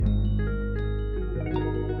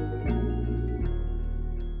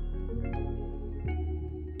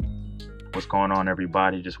What's going on,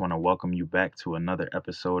 everybody? Just want to welcome you back to another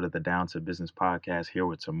episode of the Down to Business podcast here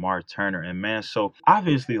with Tamar Turner. And man, so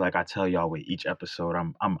obviously, like I tell y'all with each episode,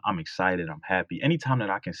 I'm excited, I'm happy. Anytime that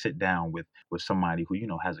I can sit down with somebody who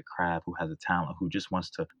has a craft, who has a talent, who just wants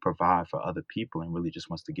to provide for other people and really just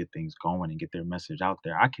wants to get things going and get their message out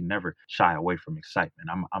there, I can never shy away from excitement.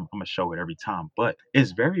 I'm gonna show it every time. But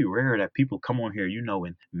it's very rare that people come on here,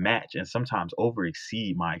 and match and sometimes over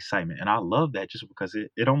exceed my excitement. And I love that just because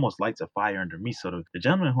it almost lights a fire under me. So the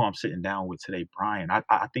gentleman who I'm sitting down with today, Brian,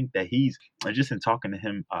 I think that he's just in talking to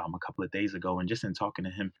him a couple of days ago and just in talking to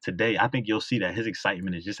him today, I think you'll see that his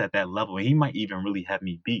excitement is just at that level. And he might even really have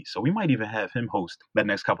me beat. So we might even have him host the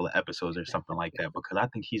next couple of episodes or something like that, because I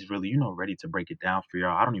think he's really, ready to break it down for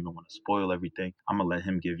y'all. I don't even want to spoil everything. I'm going to let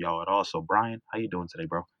him give y'all it all. So Brian, how you doing today,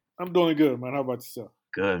 bro? I'm doing good, man. How about yourself?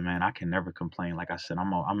 Good, man. I can never complain. Like I said,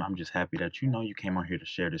 I'm just happy that you came on here to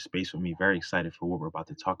share this space with me. Very excited for what we're about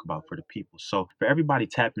to talk about for the people. So for everybody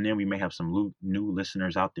tapping in, we may have some new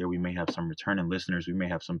listeners out there. We may have some returning listeners. We may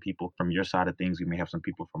have some people from your side of things. We may have some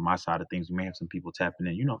people from my side of things. We may have some people tapping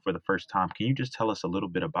in, for the first time. Can you just tell us a little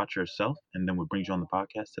bit about yourself, and then what brings you on the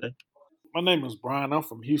podcast today? My name is Brian. I'm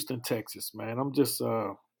from Houston, Texas, man. I'm just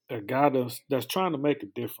a guy that's trying to make a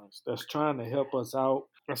difference, that's trying to help us out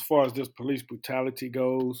as far as this police brutality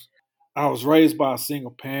goes. I was raised by a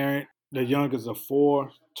single parent, the youngest of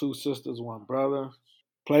four, two sisters, one brother.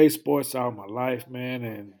 Played sports all my life, man,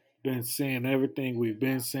 and been seeing everything we've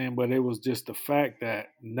been seeing. But it was just the fact that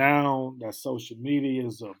now that social media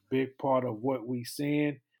is a big part of what we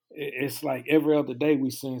seeing, it's like every other day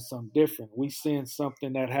we seeing something different. We seeing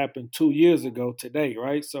something that happened 2 years ago today,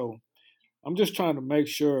 right? So I'm just trying to make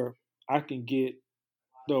sure I can get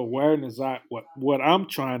the awareness out what I'm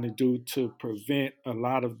trying to do to prevent a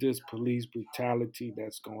lot of this police brutality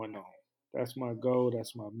that's going on. That's my goal.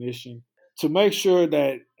 That's my mission, to make sure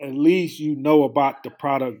that at least you know about the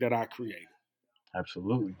product that I created.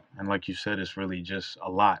 Absolutely. And like you said, it's really just a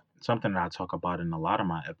lot. Something that I talk about in a lot of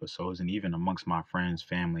my episodes and even amongst my friends,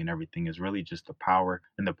 family, and everything is really just the power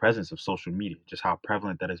and the presence of social media, just how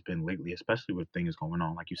prevalent that has been lately, especially with things going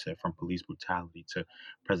on, like you said, from police brutality to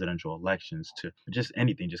presidential elections to just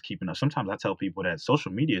anything, just keeping up. Sometimes I tell people that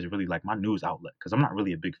social media is really like my news outlet, because I'm not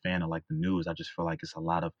really a big fan of like the news. I just feel like it's a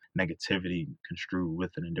lot of negativity construed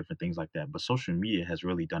with it and different things like that. But social media has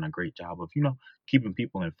really done a great job of, keeping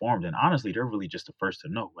people informed. And honestly, they're really just the first to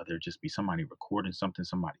know, whether it just be somebody recording something,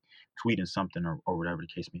 somebody tweeting something, or whatever the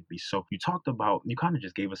case may be. So you kind of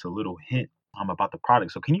just gave us a little hint about the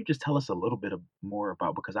product. So can you just tell us a little bit more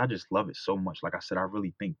about, because I just love it so much. Like I said, I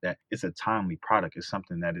really think that it's a timely product. It's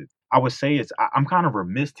something that I would say I'm kind of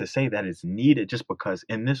remiss to say that it's needed, just because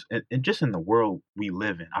just in the world we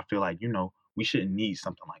live in, I feel like, we shouldn't need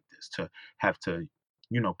something like this to have to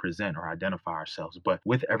present or identify ourselves. But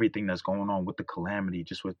with everything that's going on, with the calamity,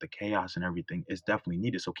 just with the chaos and everything, it's definitely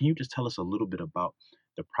needed. So can you just tell us a little bit about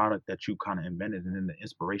the product that you kind of invented and then the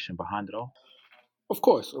inspiration behind it all? Of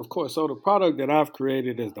course, of course. So the product that I've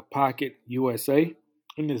created is the Pocket USA,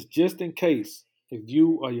 and it's just in case if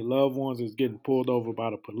you or your loved ones is getting pulled over by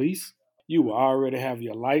the police, you will already have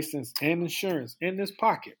your license and insurance in this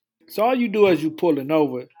pocket. So all you do as you pulling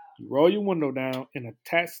over, you roll your window down and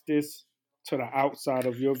attach this to the outside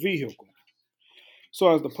of your vehicle.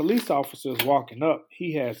 So as the police officer is walking up,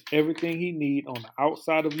 he has everything he need on the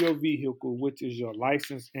outside of your vehicle, which is your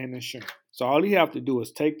license and insurance. So all you have to do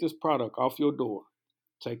is take this product off your door,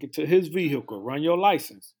 take it to his vehicle, run your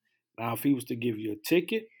license. Now, if he was to give you a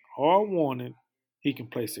ticket or a warning, he can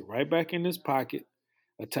place it right back in his pocket,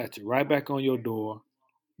 attach it right back on your door.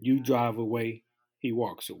 You drive away, he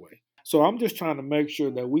walks away. So I'm just trying to make sure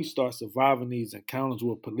that we start surviving these encounters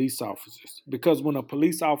with police officers. Because when a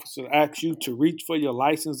police officer asks you to reach for your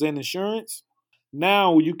license and insurance,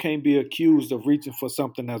 now you can't be accused of reaching for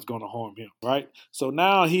something that's going to harm him, right? So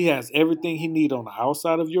now he has everything he needs on the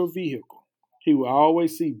outside of your vehicle. He will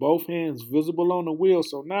always see both hands visible on the wheel,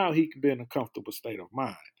 so now he can be in a comfortable state of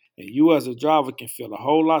mind. And you as a driver can feel a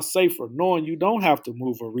whole lot safer knowing you don't have to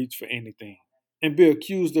move or reach for anything and be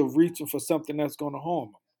accused of reaching for something that's going to harm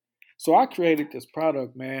them. So I created this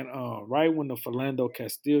product, man, right when the Philando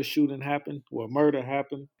Castile shooting happened, where murder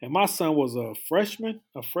happened, and my son was a freshman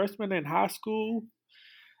in high school.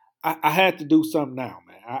 I had to do something now,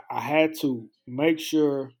 man. I had to make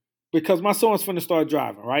sure, because my son was finna start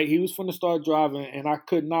driving, right? He was finna start driving, and I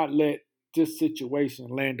could not let this situation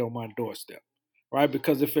land on my doorstep, right?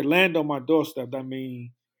 Because if it land on my doorstep, that means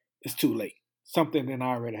it's too late. Something that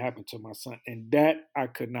already happened to my son, and that I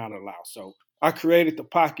could not allow. So I created the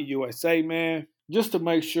Pocket USA, man, just to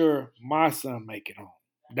make sure my son make it home.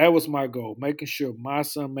 That was my goal, making sure my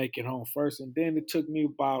son make it home first, and then it took me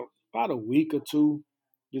about about a week or two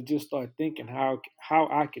to just start thinking how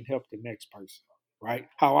I can help the next person, right?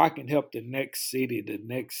 How I can help the next city, the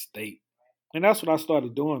next state. And that's what I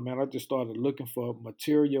started doing, man. I just started looking for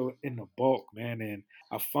material in the bulk, man. And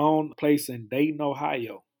I found a place in Dayton,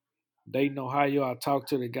 Ohio. Dayton, Ohio. I talked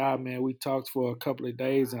to the guy, man. We talked for a couple of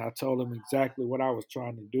days and I told him exactly what I was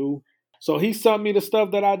trying to do. So he sent me the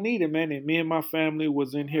stuff that I needed, man. And me and my family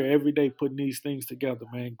was in here every day putting these things together,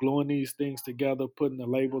 man. Gluing these things together, putting the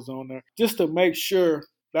labels on there, just to make sure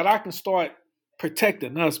that I can start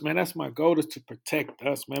protecting us, man. That's my goal, is to protect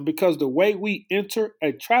us, man. Because the way we enter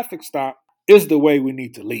a traffic stop is the way we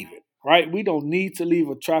need to leave it, right? We don't need to leave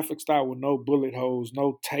a traffic stop with no bullet holes,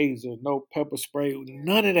 no taser, no pepper spray,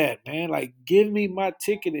 none of that, man. Like, give me my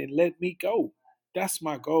ticket and let me go. That's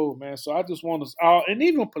my goal, man. So I just want us all, and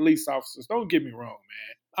even police officers, don't get me wrong,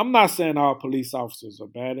 man. I'm not saying all police officers are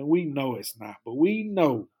bad, and we know it's not, but we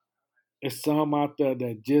know there's some out there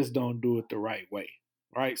that just don't do it the right way,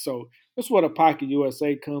 right? So that's where the Pocket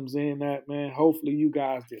USA comes in at, man. Hopefully you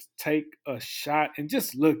guys just take a shot and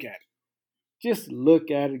just look at it. Just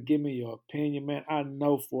look at it. Give me your opinion, man. I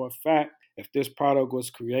know for a fact if this product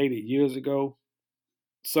was created years ago,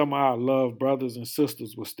 some of our loved brothers and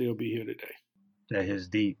sisters would still be here today. That hits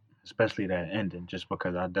deep, especially that ending, just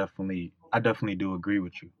because I definitely do agree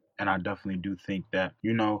with you. And I definitely do think that,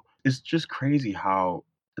 it's just crazy how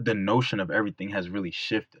the notion of everything has really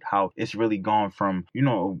shifted, how it's really gone from,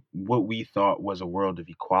 what we thought was a world of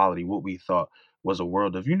equality, what we thought was a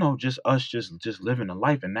world of, just us just living a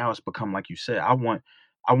life. And now it's become, like you said, I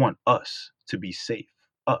want us to be safe.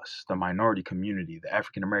 Us, the minority community, the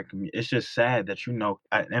African American community. It's just sad that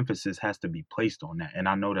an emphasis has to be placed on that, and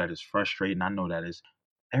I know that is frustrating. I know that is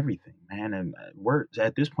everything, man. And words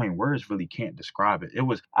at this point, words really can't describe it. It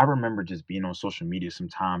was. I remember just being on social media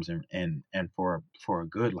sometimes, and for a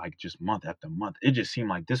good like just month after month, it just seemed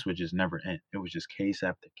like this would just never end. It was just case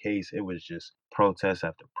after case. It was just protest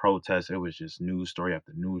after protest. It was just news story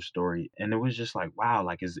after news story, and it was just like, wow,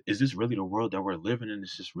 like is this really the world that we're living in?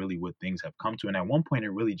 Is this really what things have come to? And at one point,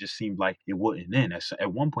 it really just seemed like it wouldn't end.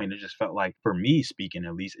 At one point, it just felt like, for me speaking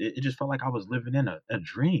at least, it just felt like I was living in a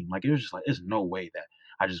dream. Like it was just like, there's no way that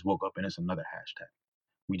I just woke up and it's another hashtag.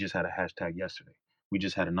 We just had a hashtag yesterday. We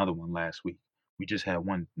just had another one last week. We just had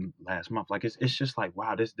one last month. Like it's just like,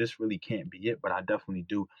 wow, this really can't be it. But I definitely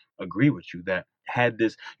do agree with you that had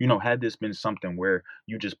this been something where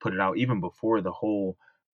you just put it out even before the whole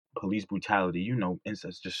police brutality,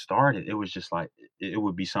 incidents just started, it was just like it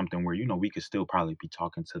would be something where, we could still probably be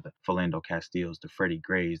talking to the Philando Castiles, the Freddie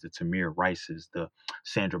Grays, the Tamir Rices, the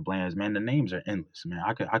Sandra Blands. Man, the names are endless, man.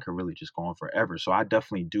 I could really just go on forever. So I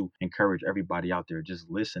definitely do encourage everybody out there, just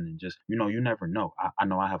listen and just, you never know. I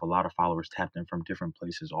know I have a lot of followers tapped in from different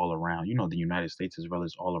places all around, the United States as well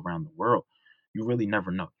as all around the world. You really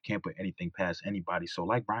never know. You can't put anything past anybody. So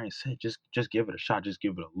like Brian said, just give it a shot. Just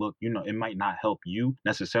give it a look. It might not help you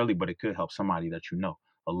necessarily, but it could help somebody that you know,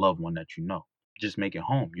 a loved one that you know. Just make it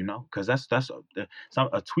home, because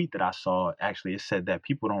a tweet that I saw. Actually, it said that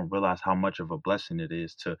people don't realize how much of a blessing it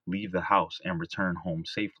is to leave the house and return home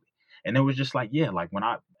safely. And it was just like, yeah, like when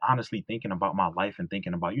I honestly thinking about my life and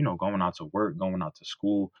thinking about, going out to work, going out to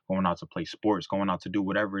school, going out to play sports, going out to do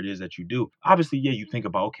whatever it is that you do. Obviously, yeah, you think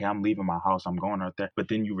about, okay, I'm leaving my house, I'm going out there. But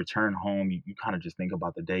then you return home, you kind of just think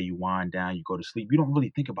about the day, you wind down, you go to sleep. You don't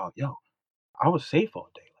really think about, yo, I was safe all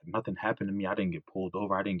day. Like nothing happened to me. I didn't get pulled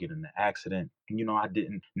over. I didn't get in an accident. I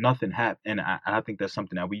didn't, nothing happened. And I think that's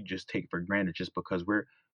something that we just take for granted just because we're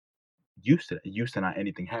used to not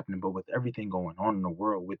anything happening. But with everything going on in the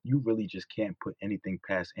world, with you really just can't put anything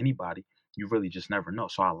past anybody. You really just never know.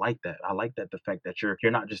 So I like that. I like that, the fact that you're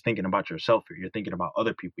not just thinking about yourself here. You're thinking about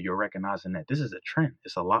other people. You're recognizing that this is a trend.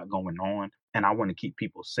 It's a lot going on, and I want to keep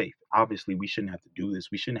people safe. Obviously, we shouldn't have to do this.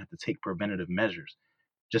 We shouldn't have to take preventative measures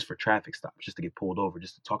just for traffic stops, just to get pulled over,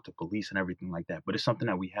 just to talk to police and everything like that. But it's something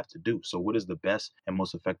that we have to do. So, what is the best and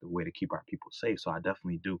most effective way to keep our people safe? So, I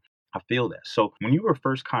definitely do. I feel that. So, when you were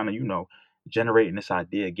first kind of, generating this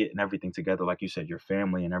idea, getting everything together, like you said, your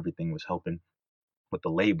family and everything was helping with the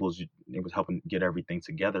labels. It was helping get everything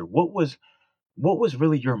together. What was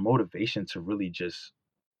really your motivation to really just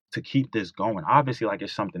to keep this going? Obviously, like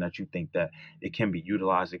it's something that you think that it can be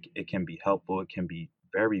utilized, it can be helpful, it can be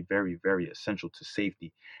very, very, very essential to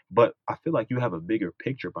safety. But I feel like you have a bigger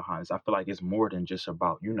picture behind this. I feel like it's more than just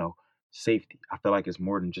about, safety. I feel like it's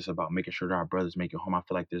more than just about making sure that our brothers make it home. I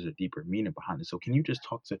feel like there's a deeper meaning behind it. So can you just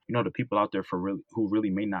talk to, the people out there for really who really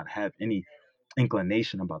may not have any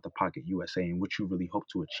inclination about the Pocket USA and what you really hope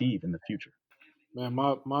to achieve in the future? Man,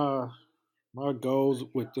 my goals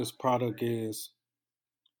with this product is,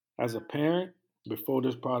 as a parent, before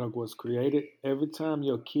this product was created, every time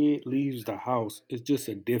your kid leaves the house, it's just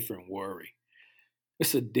a different worry.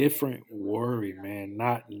 It's a different worry, man,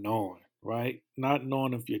 not knowing, right? Not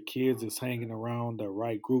knowing if your kids is hanging around the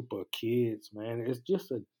right group of kids, man. It's just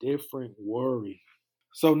a different worry.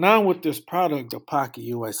 So now with this product, the Pocket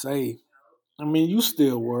USA, I mean, you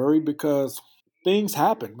still worry because things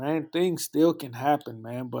happen, man. Things still can happen,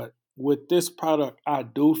 man. But with this product, I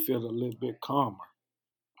do feel a little bit calmer.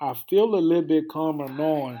 I feel a little bit calmer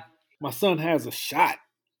knowing my son has a shot,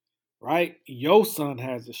 right? Your son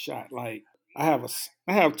has a shot. Like I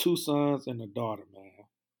have two sons and a daughter, man,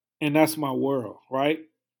 and that's my world, right?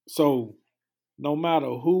 So no matter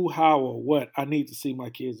who, how, or what, I need to see my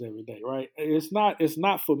kids every day, right? It's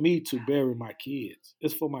not for me to bury my kids.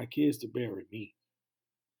 It's for my kids to bury me.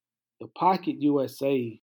 The Pocket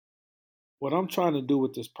USA, what I'm trying to do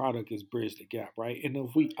with this product is bridge the gap, right? And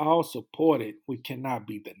if we all support it, we cannot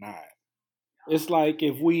be denied. It's like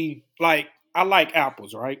if we like I like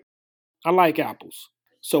apples, right? I like apples.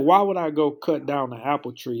 So why would I go cut down an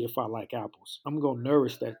apple tree if I like apples? I'm gonna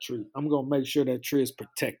nourish that tree. I'm gonna make sure that tree is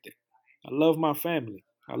protected. I love my family.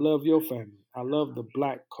 I love your family. I love the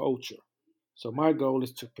black culture. So my goal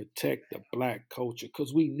is to protect the black culture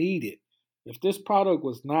because we need it. If this product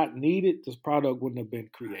was not needed, this product wouldn't have been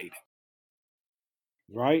created,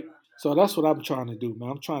 right? So that's what I'm trying to do, man.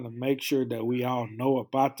 I'm trying to make sure that we all know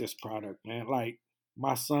about this product, man. Like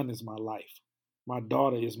my son is my life. My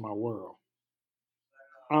daughter is my world.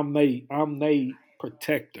 I'm they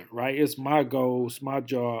protector, right? It's my goal, it's my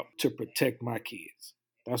job to protect my kids.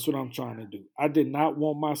 That's what I'm trying to do. I did not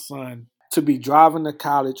want my son to be driving to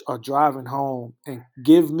college or driving home and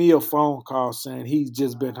give me a phone call saying he's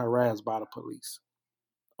just been harassed by the police.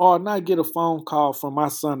 Or not get a phone call from my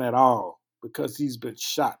son at all because he's been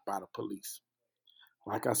shot by the police.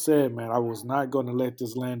 Like I said, man, I was not going to let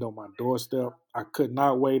this land on my doorstep. I could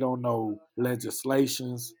not wait on no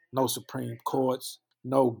legislations, no Supreme Courts,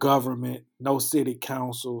 no government, no city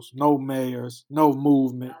councils, no mayors, no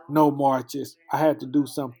movement, no marches. I had to do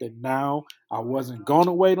something now. I wasn't going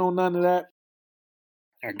to wait on none of that.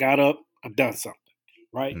 I got up, I done something,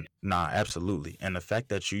 right? Nah, absolutely. And the fact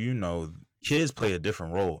that kids play a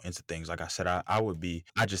different role into things. Like I said,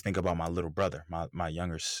 I just think about my little brother, my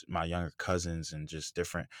younger cousins, and just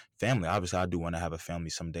different family. Obviously, I do want to have a family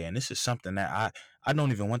someday, and this is something that I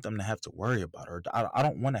don't even want them to have to worry about, or I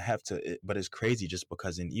don't want to have to. But it's crazy just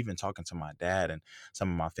because, in even talking to my dad and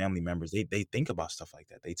some of my family members, they think about stuff like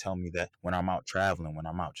that. They tell me that when I'm out traveling, when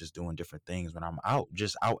I'm out just doing different things, when I'm out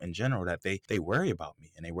just out in general, that they worry about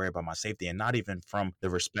me and they worry about my safety, and not even from the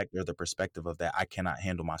respect or the perspective of that I cannot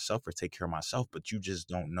handle myself or take care of myself, but you just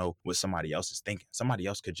don't know what somebody else is thinking. Somebody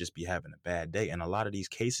else could just be having a bad day, and a lot of these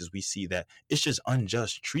cases we see that it's just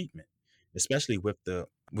unjust treatment, especially with the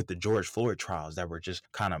George Floyd trials that were just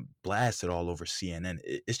kind of blasted all over CNN.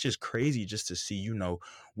 It's just crazy just to see,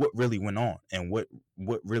 what really went on, and what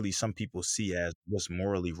really some people see as what's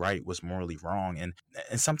morally right, what's morally wrong, and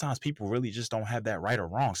sometimes people really just don't have that right or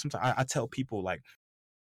wrong. Sometimes I tell people, like,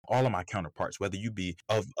 all of my counterparts, whether you be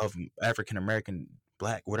of African American,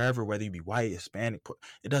 black, whatever, whether you be white, Hispanic,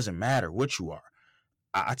 it doesn't matter what you are.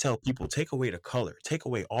 I tell people, take away the color, take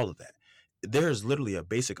away all of that. There's literally a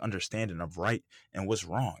basic understanding of right and what's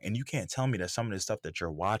wrong. And you can't tell me that some of the stuff that you're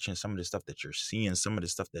watching, some of the stuff that you're seeing, some of the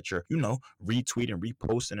stuff that you're, retweeting,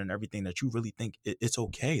 reposting, and everything, that you really think it's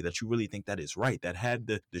okay, that you really think that is right, that had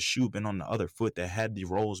the shoe been on the other foot, that had the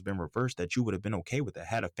roles been reversed, that you would have been okay with that,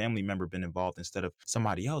 had a family member been involved instead of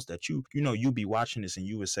somebody else, that you'd be watching this and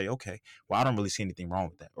you would say, okay, well, I don't really see anything wrong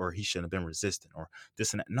with that, or he shouldn't have been resistant, or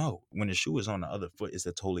this and that. No, when the shoe is on the other foot, it's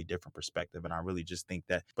a totally different perspective. And I really just think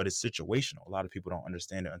that, but it's situational. A lot of people don't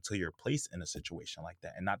understand it until you're placed in a situation like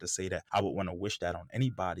that. And not to say that I would want to wish that on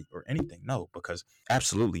anybody or anything. No, because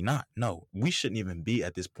absolutely not. No, we shouldn't even be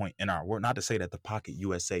at this point in our world. Not to say that the Pocket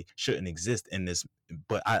USA shouldn't exist in this,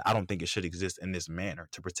 but I don't think it should exist in this manner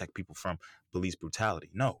to protect people from police brutality.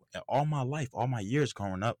 No, all my life, all my years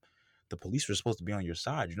growing up, the police were supposed to be on your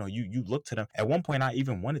side. You look to them. At one point, I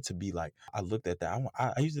even wanted to be like, I looked at that.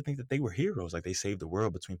 I used to think that they were heroes, like they saved the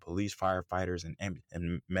world between police, firefighters,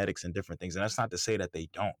 and medics and different things. And that's not to say that they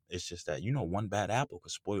don't. It's just that, one bad apple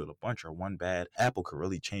could spoil a bunch, or one bad apple could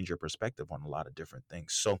really change your perspective on a lot of different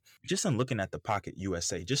things. So just in looking at the Pocket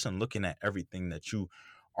USA, just in looking at everything that you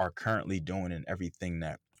are currently doing and everything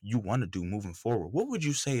that you want to do moving forward, what would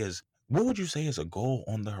you say is What would you say is a goal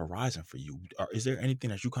on the horizon for you? Or is there anything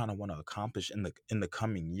that you kind of want to accomplish in the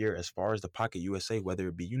coming year as far as the Pocket USA, whether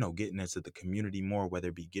it be, getting into the community more, whether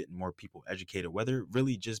it be getting more people educated, whether it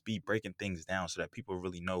really just be breaking things down so that people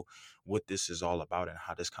really know what this is all about and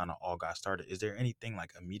how this kind of all got started? Is there anything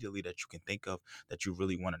like immediately that you can think of that you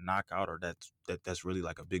really want to knock out, or that's really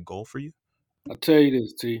like a big goal for you? I'll tell you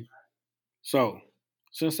this, T. So,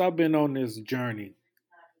 since I've been on this journey,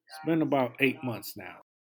 it's been about 8 months now.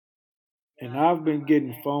 And I've been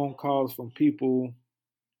getting phone calls from people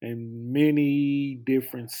in many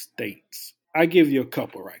different states. I give you a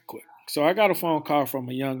couple right quick. So I got a phone call from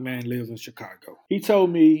a young man who lives in Chicago. He told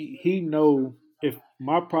me he know if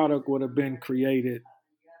my product would have been created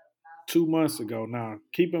 2 months ago. Now,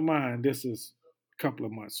 keep in mind this is a couple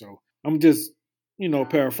of months, so I'm just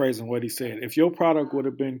paraphrasing what he said. If your product would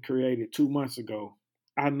have been created 2 months ago,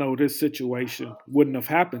 I know this situation wouldn't have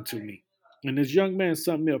happened to me. And this young man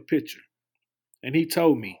sent me a picture, and he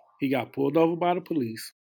told me he got pulled over by the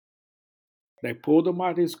police. They pulled him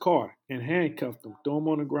out of his car and handcuffed him, threw him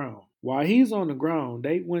on the ground. While he's on the ground,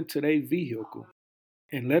 they went to their vehicle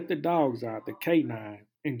and let the dogs out, the canine,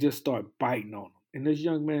 and just start biting on him. And this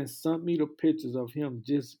young man sent me the pictures of him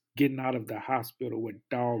just getting out of the hospital with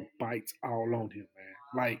dog bites all on him, man.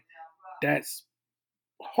 Like, that's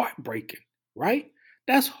heartbreaking, right?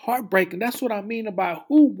 That's heartbreaking. That's what I mean about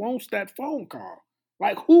who wants that phone call.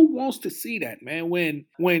 Like, who wants to see that, man, when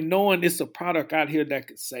knowing it's a product out here that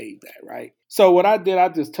could save that, right? So what I did, I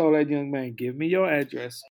just told that young man, give me your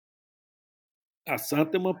address. I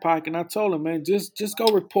sent him a pack and I told him, man, just go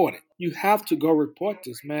report it. You have to go report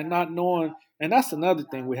this, man, not knowing. And that's another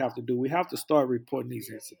thing we have to do. We have to start reporting these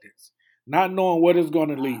incidents, not knowing what it's going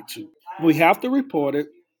to lead to. We have to report it.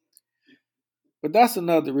 But that's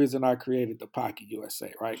another reason I created the Pocket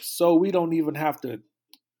USA, right? So we don't even have to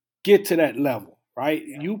get to that level, right?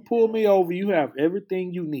 You pull me over, you have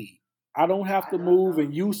everything you need. I don't have to move,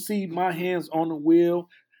 and you see my hands on the wheel.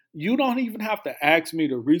 You don't even have to ask me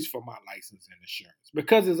to reach for my license and insurance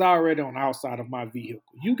because it's already on the outside of my vehicle.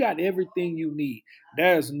 You got everything you need.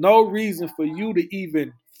 There's no reason for you to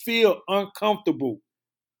even feel uncomfortable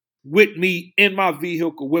with me in my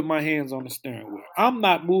vehicle with my hands on the steering wheel. I'm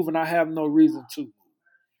not moving. I have no reason to.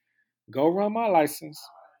 Go run my license.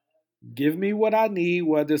 Give me what I need,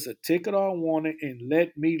 whether it's a ticket or a warning, and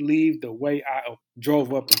let me leave the way I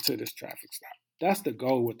drove up into this traffic stop. That's the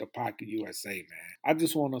goal with the Pocket USA, man. I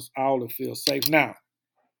just want us all to feel safe. Now,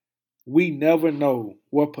 we never know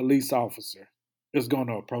what police officer is going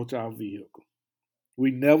to approach our vehicle. We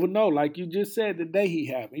never know. Like you just said, the day he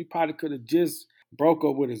happened, he probably could have just broke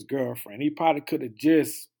up with his girlfriend. He probably could have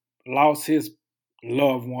just lost his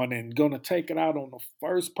loved one and gonna take it out on the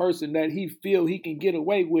first person that he feel he can get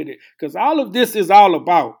away with it. Because all of this is all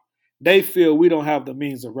about. They feel we don't have the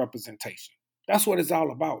means of representation. That's what it's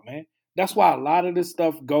all about, man. That's why a lot of this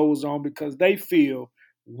stuff goes on because they feel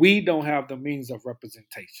we don't have the means of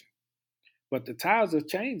representation. But the times are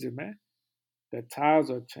changing, man. The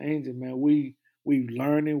times are changing, man. We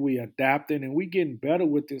learning, we adapting, and we getting better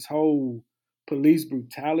with this whole police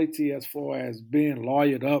brutality as far as being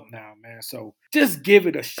lawyered up now, man. So just give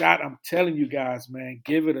it a shot. I'm telling you guys, man,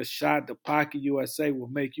 give it a shot. The Pocket USA will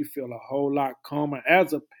make you feel a whole lot calmer.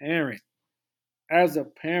 As a parent,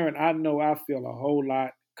 I know I feel a whole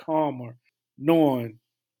lot calmer knowing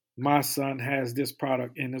my son has this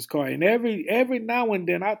product in his car. And every now and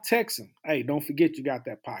then I text him, hey, don't forget you got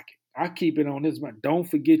that pocket. I keep it on his mind. Don't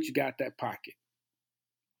forget you got that pocket.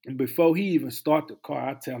 And before he even start the car,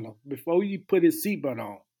 I tell him, before you put his seatbelt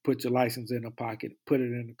on, put your license in the pocket, put it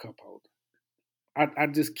in the cup holder. I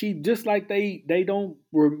just keep, just like they don't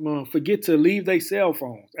forget to leave their cell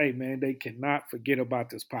phones. Hey, man, they cannot forget about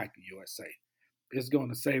this Pocket USA. It's going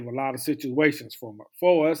to save a lot of situations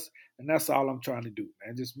for us, and that's all I'm trying to do,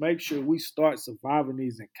 man. Just make sure we start surviving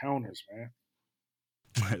these encounters,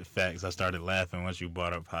 man. Facts. I started laughing once you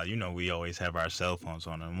brought up how we always have our cell phones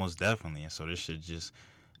on, and most definitely, and so this should just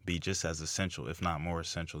be just as essential, if not more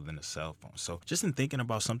essential, than a cell phone. So, just in thinking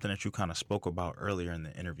about something that you kind of spoke about earlier in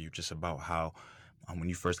the interview, just about how when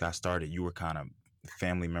you first got started, you were kind of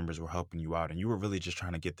family members were helping you out, and you were really just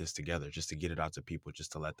trying to get this together, just to get it out to people,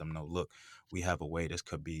 just to let them know, look, we have a way. This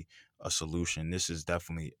could be a solution. This is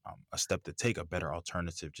definitely a step to take, a better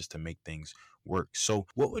alternative, just to make things work. So,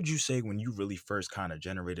 what would you say when you really first kind of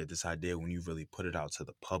generated this idea, when you really put it out to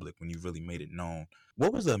the public, when you really made it known?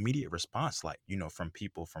 What was the immediate response like, from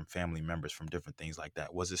people, from family members, from different things like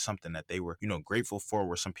that? Was it something that they were, grateful for?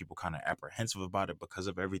 Were some people kind of apprehensive about it because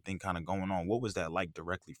of everything kind of going on? What was that like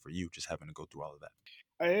directly for you, just having to go through all of that?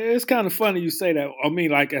 It's kind of funny you say that. I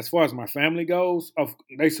mean, like as far as my family goes,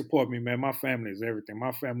 they support me, man. My family is everything.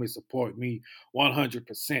 My family support me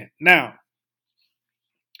 100%. Now,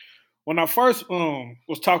 when I first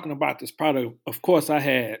was talking about this product, of course, I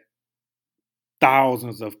had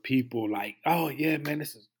thousands of people like, "Oh yeah, man,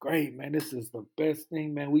 this is great, man. This is the best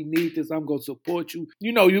thing, man. We need this. I'm gonna support you."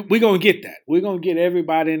 We're gonna get that. We're gonna get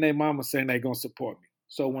everybody and their mama saying they're gonna support me.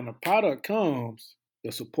 So when the product comes,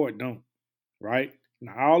 the support don't, right?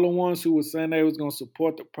 Now all the ones who were saying they was gonna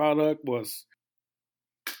support the product was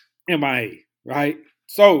MIA, right?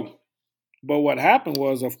 So, but what happened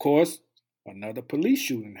was, of course, another police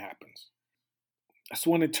shooting happens. That's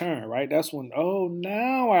when it turned, right? That's when, oh,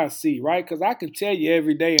 now I see, right? Because I can tell you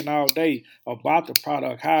every day and all day about the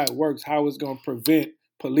product, how it works, how it's going to prevent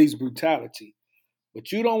police brutality.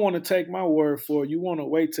 But you don't want to take my word for it. You want to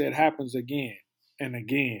wait till it happens again and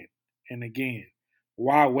again and again.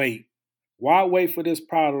 Why wait? Why wait for this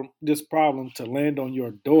problem to land on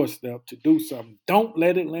your doorstep to do something? Don't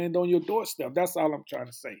let it land on your doorstep. That's all I'm trying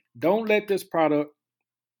to say. Don't let this product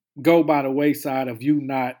go by the wayside of you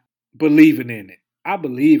not believing in it. I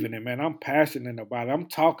believe in it, man. I'm passionate about it. I'm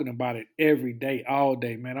talking about it every day, all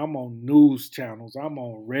day, man. I'm on news channels, I'm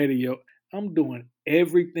on radio. I'm doing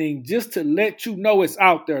everything just to let you know it's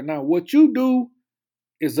out there. Now, what you do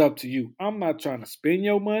is up to you. I'm not trying to spend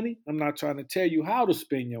your money. I'm not trying to tell you how to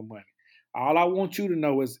spend your money. All I want you to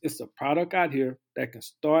know is it's a product out here that can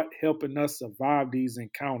start helping us survive these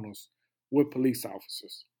encounters with police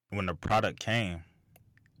officers. When the product came,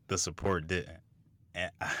 the support didn't. And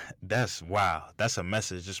that's wow. That's a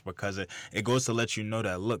message just because it goes to let you know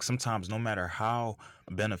that look, sometimes no matter how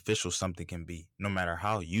beneficial something can be, no matter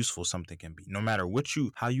how useful something can be, no matter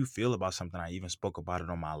how you feel about something. I even spoke about it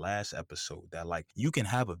on my last episode that like you can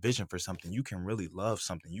have a vision for something, you can really love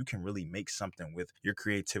something, you can really make something with your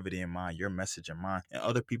creativity in mind, your message in mind, and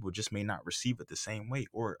other people just may not receive it the same way.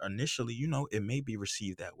 Or initially, it may be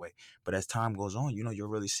received that way. But as time goes on, you'll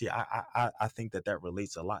really see. I think that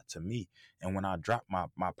relates a lot to me. And when I dropped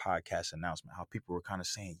my podcast announcement, how people were kind of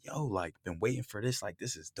saying, yo, like, been waiting for this. Like,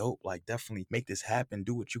 this is dope. Like, definitely make this happen.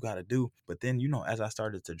 Do what you got to do. But then, as I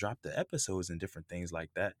started to drop the episodes and different things like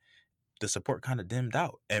that, the support kind of dimmed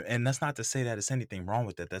out. And that's not to say that it's anything wrong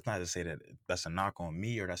with that. That's not to say that that's a knock on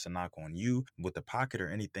me or that's a knock on you with the pocket or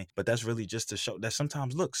anything. But that's really just to show that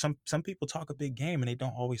sometimes, look, some people talk a big game and they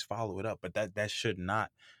don't always follow it up. But that should not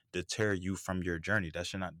deter you from your journey. That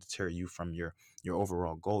should not deter you from your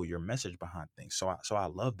overall goal, your message behind things. So I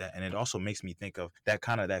love that. And it also makes me think of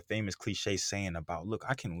that famous cliche saying about, look,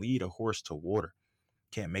 I can lead a horse to water,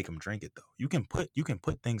 can't make them drink it though. You can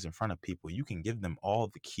put things in front of people. You can give them all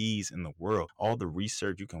the keys in the world, all the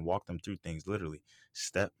research. You can walk them through things literally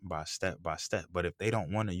step by step by step. But if they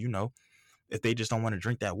don't want to, if they just don't want to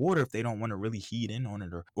drink that water, if they don't want to really heed in on it,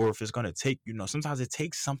 or if it's going to take, sometimes it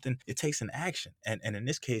takes something, it takes an action. And in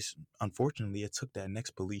this case, unfortunately, it took that next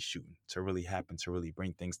police shooting to really happen, to really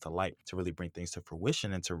bring things to light, to really bring things to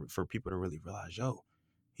fruition, and for people to really realize, yo,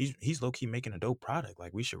 he's low key making a dope product.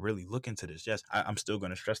 Like, we should really look into this. Yes, I'm still going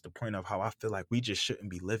to stress the point of how I feel like we just shouldn't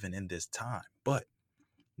be living in this time. But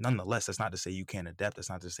nonetheless, that's not to say you can't adapt. That's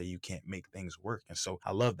not to say you can't make things work. And so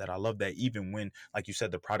I love that. I love that even when, like you said,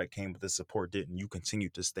 the product came, but the support didn't, you continue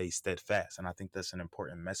to stay steadfast. And I think that's an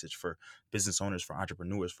important message for business owners, for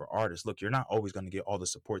entrepreneurs, for artists. Look, you're not always going to get all the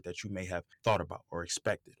support that you may have thought about or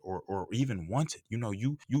expected or even wanted.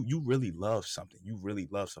 You really love something. You really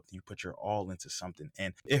love something. You put your all into something.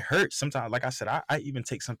 And it hurts sometimes. Like I said, I even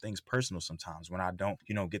take some things personal sometimes when I don't,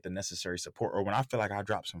 get the necessary support, or when I feel like I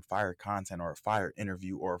drop some fire content or a fire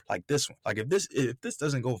interview, or like this one. Like, if this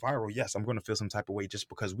doesn't go viral, yes, I'm going to feel some type of way, just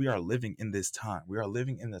because we are living in this time. We are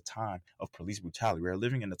living in the time of police brutality. We are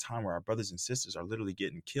living in the time where our brothers and sisters are literally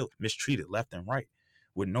getting killed, mistreated left and right,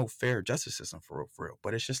 with no fair justice system, for real, for real.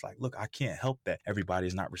 But it's just like, look, I can't help that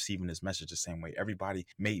everybody's not receiving this message the same way. Everybody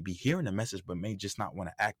may be hearing the message, but may just not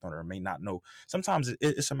want to act on it, or may not know. Sometimes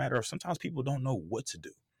it's a matter of, sometimes people don't know what to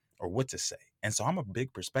do or what to say. And so I'm a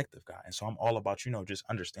big perspective guy. And so I'm all about, just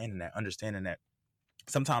understanding that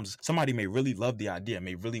sometimes somebody may really love the idea,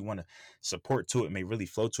 may really want to support to it, may really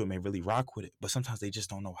flow to it, may really rock with it, but sometimes they just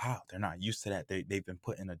don't know how. They're not used to that. They've been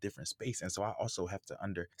put in a different space. And so I also have to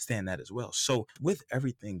understand that as well. So with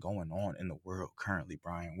everything going on in the world currently,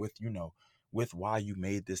 Brian, with with why you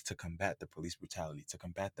made this to combat the police brutality, to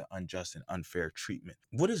combat the unjust and unfair treatment.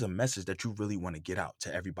 What is a message that you really want to get out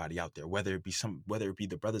to everybody out there, whether it be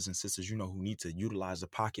the brothers and sisters, who need to utilize the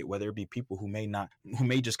pocket, whether it be people who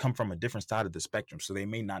may just come from a different side of the spectrum, so they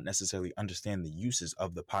may not necessarily understand the uses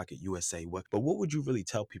of the Pocket USA. But what would you really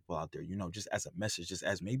tell people out there, just as a message, just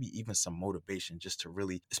as maybe even some motivation, just to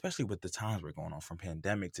really, especially with the times we're going on, from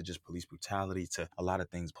pandemic to just police brutality to a lot of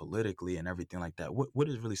things politically and everything like that. What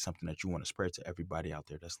is really something that you want to spread to everybody out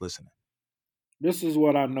there that's listening? This is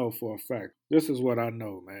what I know for a fact. This is what I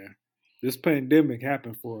know, man. This pandemic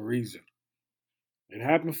happened for a reason. It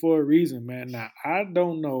happened for a reason, man. Now, I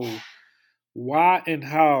don't know why and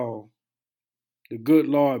how the good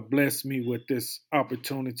Lord blessed me with this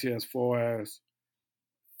opportunity as far as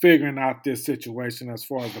figuring out this situation as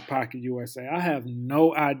far as the Pocket USA. I have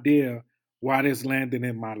no idea why this landed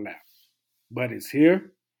in my lap, but it's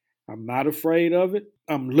here. I'm not afraid of it.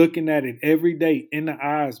 I'm looking at it every day in the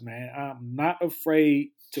eyes, man. I'm not afraid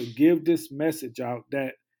to give this message out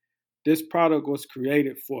that this product was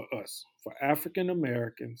created for us, for African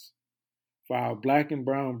Americans, for our black and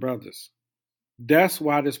brown brothers. That's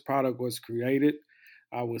why this product was created.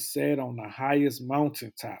 I was said on the highest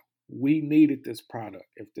mountaintop. We needed this product.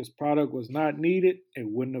 If this product was not needed, it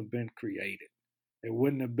wouldn't have been created. It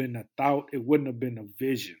wouldn't have been a thought. It wouldn't have been a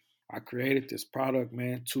vision. I created this product,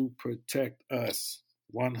 man, to protect us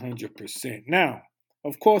 100%. Now,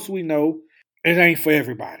 of course, we know it ain't for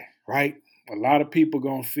everybody, right? A lot of people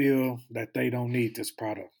gonna feel that they don't need this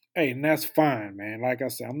product. Hey, and that's fine, man. Like I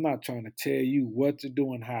said, I'm not trying to tell you what to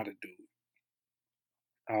do and how to do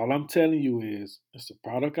it. All I'm telling you is it's a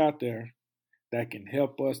product out there that can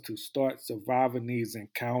help us to start surviving these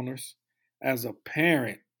encounters. As a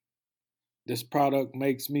parent, this product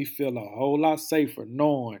makes me feel a whole lot safer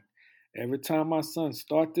knowing every time my son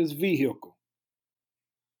start this vehicle,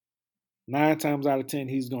 9 times out of 10,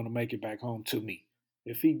 he's going to make it back home to me.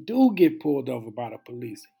 If he do get pulled over by the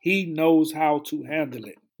police, he knows how to handle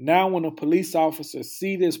it. Now, when a police officer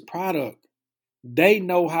see this product, they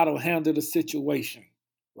know how to handle the situation,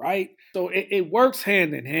 right? So it works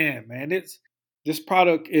hand in hand, man. This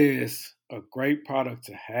product is a great product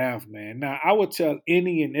to have, man. Now, I would tell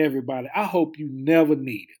any and everybody, I hope you never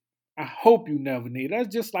need it. I hope you never need it.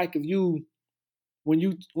 That's just like if you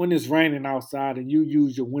when it's raining outside and you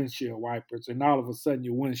use your windshield wipers and all of a sudden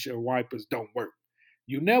your windshield wipers don't work.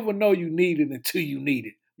 You never know you need it until you need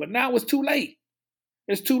it. But now it's too late.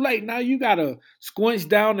 It's too late. Now you gotta squinch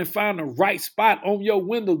down and find the right spot on your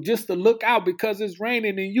window just to look out because it's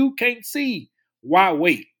raining and you can't see. Why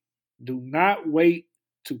wait? Do not wait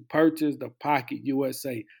to purchase the Pocket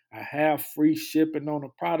USA. I have free shipping on the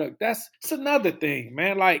product. That's another thing,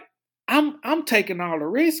 man. Like I'm taking all the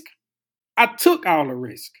risk. I took all the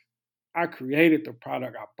risk. I created the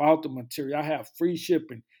product. I bought the material. I have free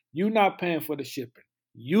shipping. You not paying for the shipping.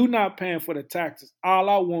 You not paying for the taxes. All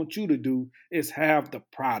I want you to do is have the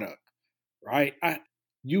product, right?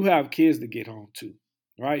 You have kids to get home to,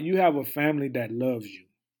 right? You have a family that loves you.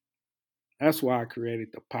 That's why I created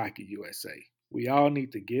the Pocket USA. We all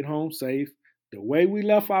need to get home safe. The way we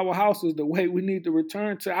left our house is the way we need to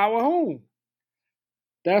return to our home.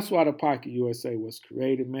 That's why the Pocket USA was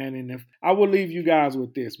created, man. And if I will leave you guys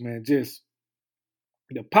with this, man, just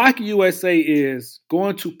the Pocket USA is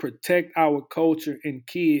going to protect our culture and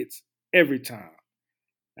kids every time.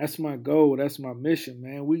 That's my goal. That's my mission,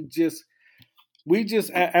 man. We just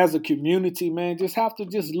as a community, man, just have to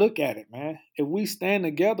just look at it, man. If we stand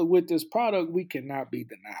together with this product, we cannot be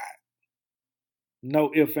denied.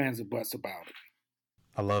 No ifs, ands, or buts about it.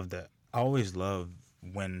 I love that. I always love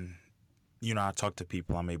when, I talk to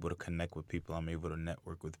people, I'm able to connect with people, I'm able to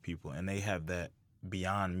network with people, and they have that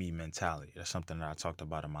beyond me mentality. That's something that I talked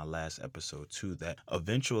about in my last episode too, that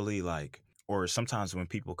eventually, like, or sometimes when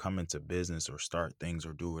people come into business or start things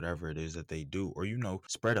or do whatever it is that they do, or,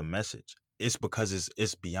 spread a message, it's because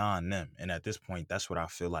it's beyond them. And at this point, that's what I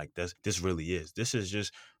feel like this really is. This is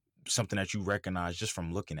just something that you recognize just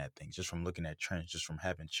from looking at things, just from looking at trends, just from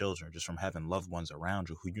having children, just from having loved ones around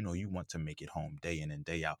you who you want to make it home day in and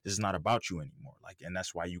day out. This is not about you anymore. Like, and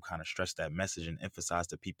that's why you kind of stress that message and emphasize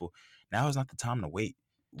to people, now is not the time to wait.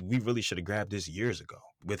 We really should have grabbed this years ago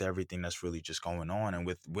with everything that's really just going on, and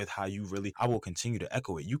with how you really, I will continue to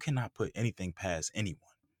echo it. You cannot put anything past anyone.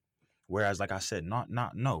 Whereas, like I said,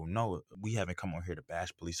 no, we haven't come on here to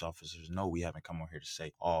bash police officers. No, we haven't come on here to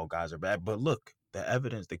say all guys are bad. But look, the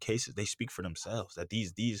evidence, the cases, they speak for themselves. That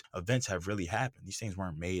these events have really happened. These things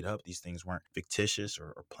weren't made up. These things weren't fictitious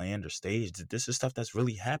or planned or staged. This is stuff that's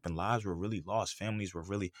really happened. Lives were really lost. Families were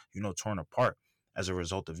really, torn apart as a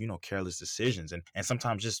result of, careless decisions and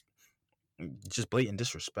sometimes just blatant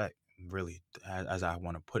disrespect. really, as I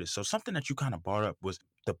want to put it. So something that you kind of brought up was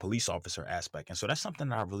the police officer aspect, and so that's something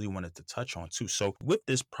that I really wanted to touch on too. So with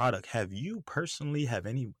this product, have you personally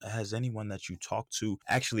has anyone that you talked to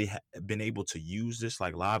actually been able to use this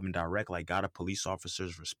like live and direct, like got a police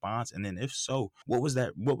officer's response? And then if so, what was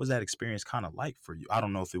that experience kind of like for you? I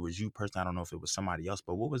don't know if it was you personally, I don't know if it was somebody else,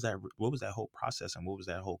 but what was that whole process, and what was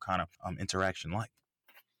that whole kind of interaction like?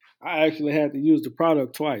 I actually had to use the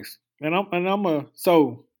product twice, and I'm a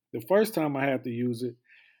so the first time I had to use it,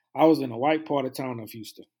 I was in a white part of town of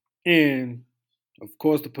Houston, and of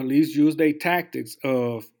course the police used their tactics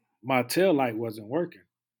of my tail light wasn't working.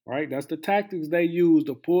 Right, that's the tactics they used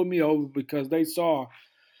to pull me over because they saw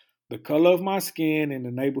the color of my skin and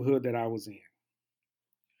the neighborhood that I was in.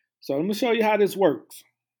 So let me show you how this works.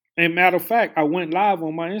 And matter of fact, I went live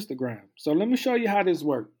on my Instagram. So let me show you how this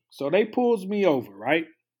works. So they pulls me over, right?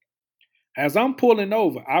 As I'm pulling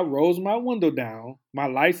over, I rolls my window down. My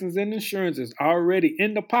license and insurance is already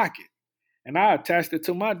in the pocket, and I attached it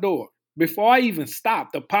to my door. Before I even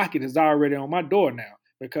stop, the pocket is already on my door now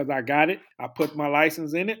because I got it. I put my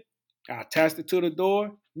license in it. I attached it to the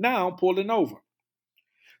door. Now I'm pulling over.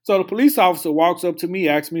 So the police officer walks up to me,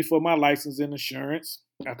 asks me for my license and insurance.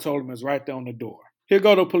 I told him it's right there on the door. Here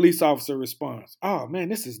go the police officer response. Oh man,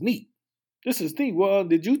 this is neat. This is neat. Well,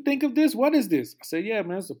 did you think of this? What is this? I said, yeah,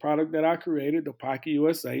 man, it's a product that I created, the Pocket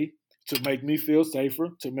USA, to make me feel safer,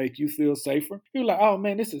 to make you feel safer. He was like, oh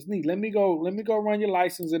man, this is neat. Let me go run your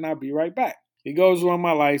license and I'll be right back. He goes run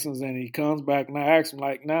my license and he comes back and I ask him,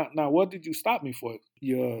 like, now what did you stop me for?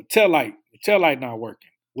 Your tail light not working,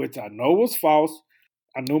 which I know was false.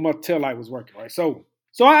 I knew my tail light was working, right?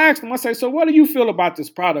 So I asked him, I say, so what do you feel about this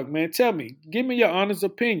product, man? Tell me, give me your honest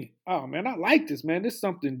opinion. Oh man, I like this, man. This is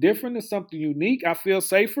something different. It's something unique. I feel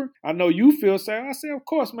safer. I know you feel safe. I said, of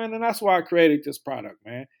course, man, and that's why I created this product,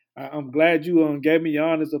 man. I'm glad you gave me your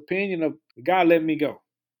honest opinion. Of the guy let me go,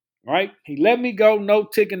 right? He let me go, no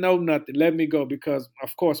ticket, no nothing. Let me go because,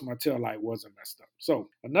 of course, my tail light wasn't messed up. So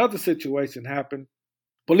another situation happened.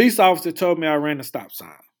 Police officer told me I ran a stop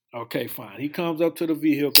sign. Okay, fine. He comes up to the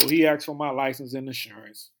vehicle. He asks for my license and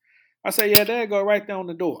insurance. I say, yeah, there you go, right there on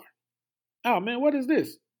the door. Oh, man, what is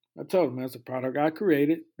this? I told him, that's a product I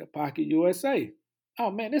created, the Pocket USA.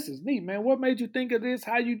 Oh, man, this is neat, man. What made you think of this?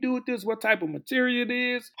 How you do with this? What type of material it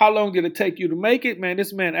is? How long did it take you to make it? Man,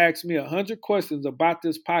 this man asked me 100 questions about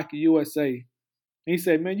this Pocket USA. He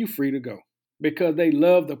said, man, you free to go because they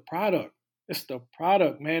love the product. It's the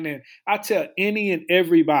product, man. And I tell any and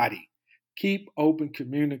everybody, keep open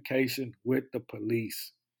communication with the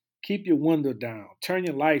police. Keep your window down. Turn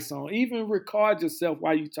your lights on. Even record yourself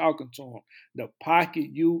while you're talking to them. The Pocket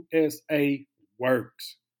USA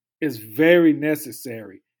works. It's very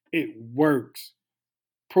necessary. It works.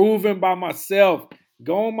 Proven by myself.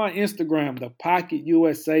 Go on my Instagram, the Pocket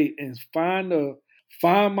USA, and find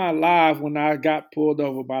my live when I got pulled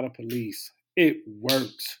over by the police. It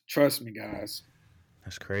works. Trust me, guys.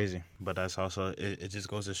 That's crazy, but that's also it just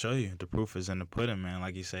goes to show you the proof is in the pudding, man.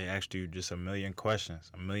 Like you say, asked you just a million questions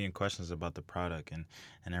about the product and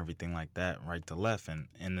everything like that, right to left, and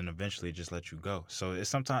then eventually just let you go. So it's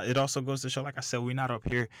sometimes it also goes to show, like I said, we're not up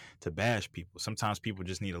here to bash people. Sometimes people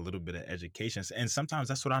just need a little bit of education, and sometimes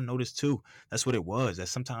that's what I noticed too. That's what it was. That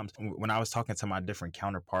sometimes when I was talking to my different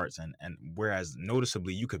counterparts, and whereas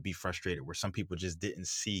noticeably you could be frustrated, where some people just didn't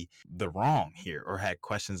see the wrong here or had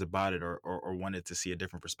questions about it or wanted to see a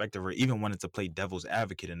different perspective or even wanted to play devil's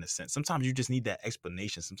advocate in a sense. Sometimes you just need that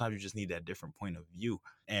explanation. Sometimes you just need that different point of view,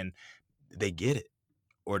 and they get it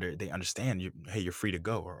or they understand you. Hey, you're free to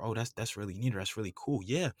go, or oh, that's really neat, or that's really cool.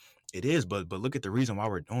 Yeah, it is, but look at the reason why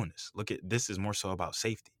we're doing this. Look at this is more so about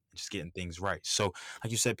safety and just getting things right. So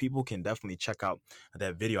like you said, people can definitely check out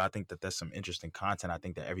that video. I think that that's some interesting content. I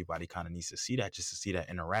think that everybody kind of needs to see that, just to see that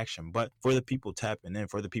interaction. But for the people tapping in,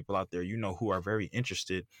 for the people out there, who are very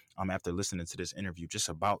interested after listening to this interview, just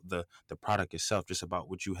about the product itself, just about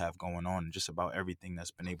what you have going on, and just about everything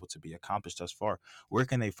that's been able to be accomplished thus far, where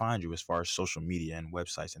can they find you as far as social media and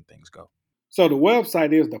websites and things go? So the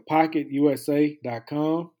website is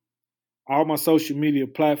thepocketusa.com. All my social media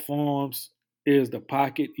platforms is the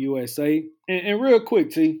Pocket USA. And real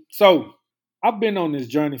quick, T. So I've been on this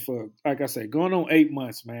journey for, like I said, going on 8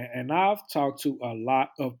 months, man. And I've talked to a lot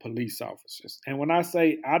of police officers. And when I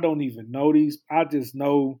say I don't even know these, I just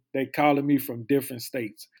know they calling me from different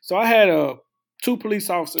states. So I had two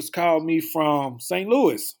police officers call me from St.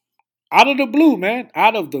 Louis. Out of the blue, man.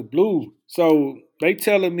 Out of the blue. So they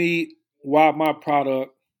telling me why my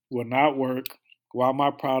product will not work, why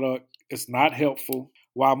my product is not helpful,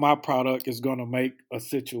 why my product is going to make a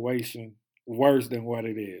situation worse than what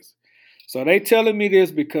it is. So they telling me this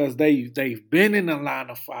because they've been in the line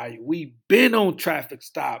of fire. We've been on traffic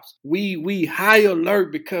stops. We high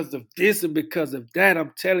alert because of this and because of that.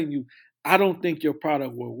 I'm telling you, I don't think your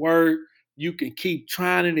product will work. You can keep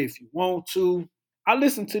trying it if you want to. I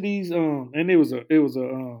listened to these and it was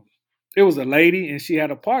a lady and she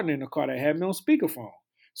had a partner in the car that had me on speakerphone.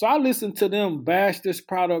 So I listened to them bash this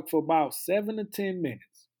product for about 7 to 10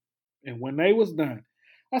 minutes. And when they was done,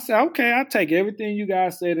 I said, okay, I take everything you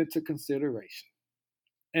guys said into consideration.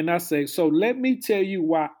 And I say, so let me tell you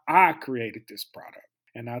why I created this product.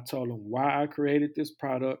 And I told them why I created this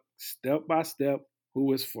product, step by step,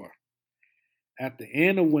 who it's for. At the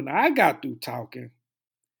end of when I got through talking,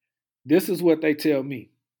 this is what they tell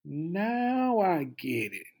me. Now I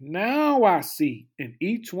get it. Now I see. And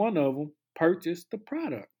each one of them purchased the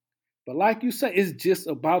product. But like you say, it's just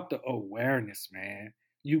about the awareness, man.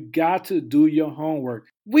 You got to do your homework.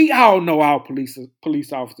 We all know our police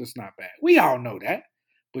officers not bad. We all know that.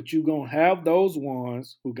 But you're going to have those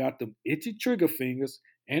ones who got them itchy trigger fingers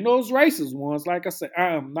and those racist ones. Like I said, I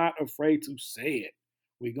am not afraid to say it.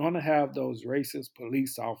 We're going to have those racist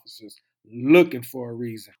police officers looking for a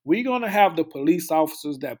reason. We're going to have the police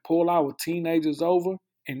officers that pull our teenagers over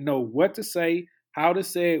and know what to say, how to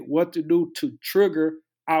say it, what to do to trigger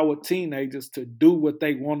our teenagers to do what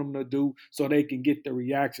they want them to do so they can get the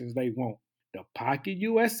reactions they want. The Pocket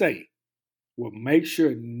USA will make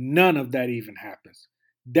sure none of that even happens.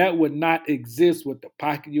 That would not exist with the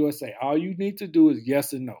Pocket USA. All you need to do is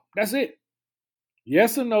yes or no. That's it.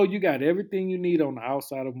 Yes or no, you got everything you need on the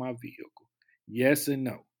outside of my vehicle. Yes and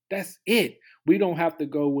no. That's it. We don't have to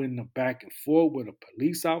go in the back and forth with a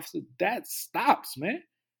police officer. That stops, man.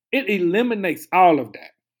 It eliminates all of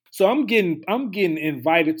that. So I'm getting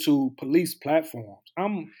invited to police platforms.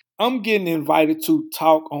 I'm getting invited to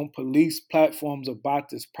talk on police platforms about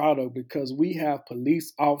this product because we have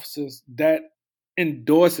police officers that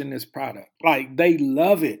endorsing this product. Like they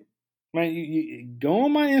love it. Man, you go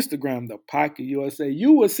on my Instagram, the Pocket USA.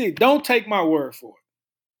 You will see. Don't take my word for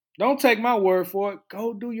it. Don't take my word for it.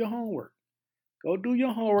 Go do your homework. Go do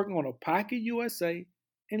your homework on the Pocket USA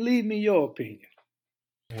and leave me your opinion.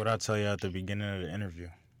 What I tell you at the beginning of the interview,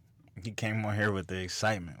 he came on here with the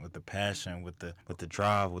excitement, with the passion, with the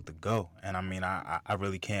drive, with the go. And I mean, I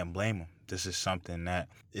really can't blame him. This is something that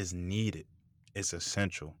is needed. It's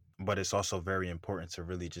essential. But it's also very important to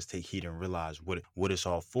really just take heed and realize what it's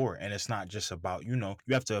all for. And it's not just about, you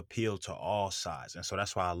have to appeal to all sides. And so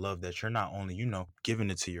that's why I love that you're not only,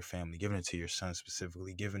 giving it to your family, giving it to your son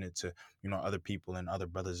specifically, giving it to, other people and other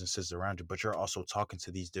brothers and sisters around you, but you're also talking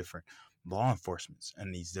to these different law enforcements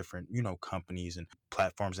and these different, companies and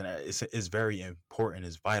platforms. And it's very important,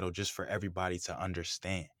 it's vital just for everybody to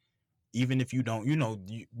understand. Even if you don't,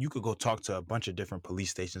 you could go talk to a bunch of different police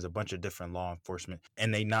stations, a bunch of different law enforcement,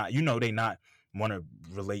 and they not want to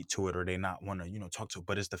relate to it, or they not want to, talk to it.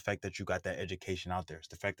 But it's the fact that you got that education out there. It's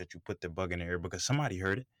the fact that you put the bug in the air because somebody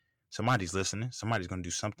heard it. Somebody's listening. Somebody's going to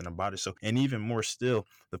do something about it. So, and even more still,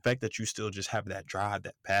 the fact that you still just have that drive,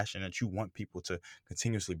 that passion, that you want people to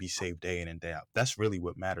continuously be safe day in and day out. That's really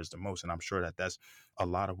what matters the most. And I'm sure that that's a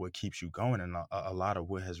lot of what keeps you going, and a lot of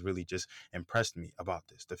what has really just impressed me about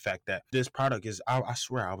this. The fact that this product is, I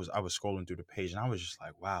swear, I was scrolling through the page and I was just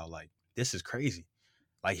like, wow, like this is crazy.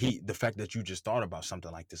 Like the fact that you just thought about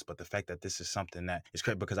something like this, but the fact that this is something that is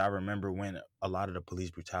crazy, because I remember when a lot of the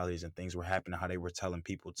police brutalities and things were happening, how they were telling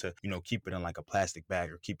people to, keep it in like a plastic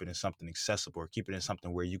bag, or keep it in something accessible, or keep it in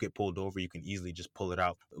something where you get pulled over, you can easily just pull it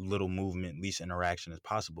out, little movement, least interaction as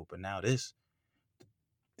possible. But now this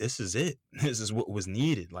is it. This is what was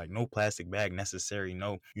needed. Like no plastic bag necessary.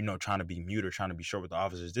 No, trying to be mute or trying to be short with the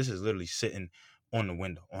officers. This is literally sitting on the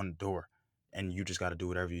window, on the door. And you just got to do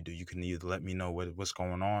whatever you do. You can either let me know what's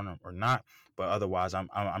going on, or not. But otherwise,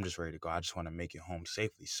 I'm just ready to go. I just want to make it home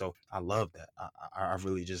safely. So I love that. I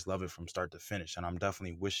really just love it from start to finish. And I'm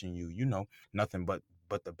definitely wishing you, nothing but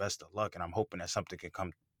the best of luck. And I'm hoping that something can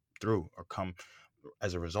come through, or come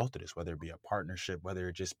as a result of this, whether it be a partnership, whether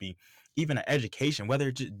it just be even an education, whether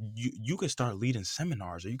it just, you could start leading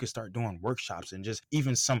seminars, or you could start doing workshops, and just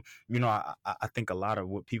even some, I think a lot of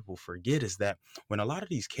what people forget is that when a lot of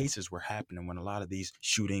these cases were happening, when a lot of these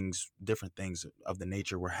shootings, different things of the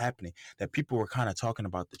nature were happening, that people were kind of talking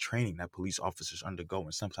about the training that police officers undergo,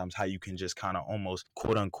 and sometimes how you can just kind of almost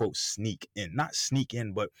quote unquote sneak in, not sneak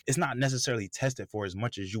in, but it's not necessarily tested for as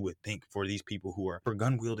much as you would think for these people who are, for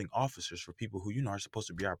gun wielding officers, for people who, are supposed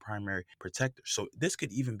to be our primary protectors. So this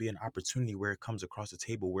could even be an opportunity where it comes across the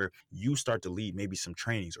table where you start to lead maybe some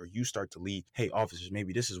trainings, or you start to lead, hey, officers,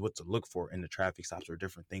 maybe this is what to look for in the traffic stops, or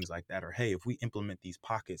different things like that. Or hey, if we implement these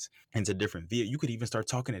pockets into different vehicles, you could even start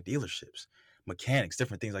talking to dealerships. mechanics,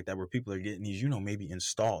 different things like that, where people are getting these, maybe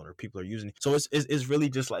installed, or people are using it. So it's really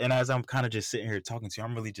just like, and as I'm kind of just sitting here talking to you,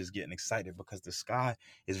 I'm really just getting excited because the sky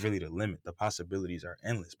is really the limit. The possibilities are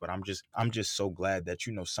endless. But I'm just so glad that,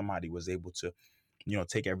 somebody was able to,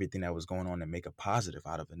 take everything that was going on and make a positive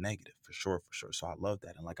out of a negative, for sure, for sure. So I love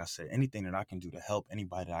that. And like I said, anything that I can do to help,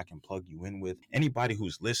 anybody that I can plug you in with, anybody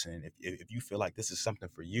who's listening, if you feel like this is something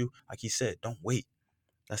for you, like he said, don't wait.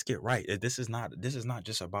 Let's get right. This is not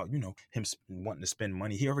just about, him wanting to spend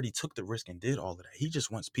money. He already took the risk and did all of that. He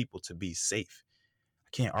just wants people to be safe. I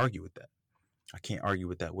can't argue with that. I can't argue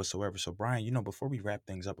with that whatsoever. So, Brian, before we wrap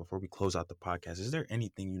things up, before we close out the podcast, is there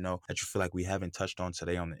anything, that you feel like we haven't touched on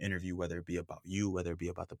today on the interview, whether it be about you, whether it be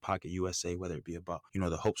about the Pocket USA, whether it be about,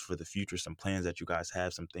 the hopes for the future, some plans that you guys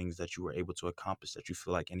have, some things that you were able to accomplish that you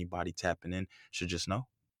feel like anybody tapping in should just know?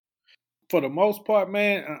 For the most part,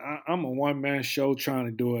 man, I'm a one man show trying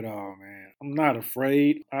to do it all, man. I'm not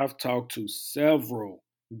afraid. I've talked to several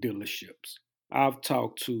dealerships, I've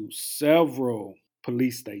talked to several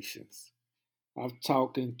police stations, I've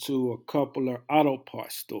talked to a couple of auto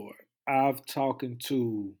parts stores, I've talked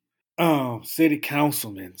to city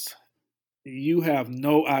councilmen. You have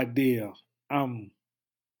no idea. I'm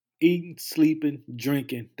eating, sleeping,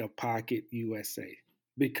 drinking the Pocket USA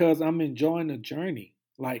because I'm enjoying the journey.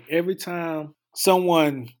 Like every time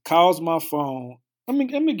someone calls my phone, let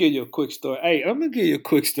me give you a quick story. Hey, let me give you a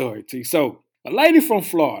quick story, T. So a lady from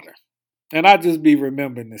Florida, and I just be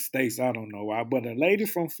remembering the states, I don't know why, but a lady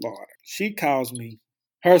from Florida, she calls me.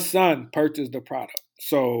 Her son purchased the product.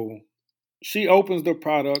 So she opens the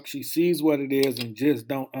product, she sees what it is and just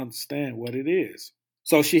don't understand what it is.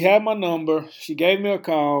 So she had my number. She gave me a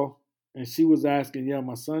call and she was asking, yeah,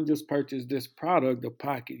 my son just purchased this product, the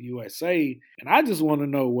Pocket USA, and I just want to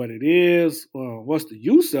know what it is, what's the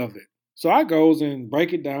use of it. So I goes and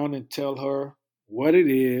break it down and tell her what it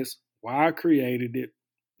is, why I created it.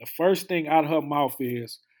 The first thing out of her mouth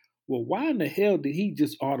is, well, why in the hell did he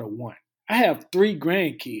just order one? I have 3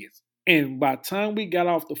 grandkids. And by the time we got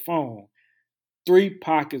off the phone, 3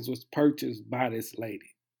 pockets was purchased by this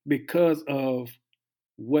lady because of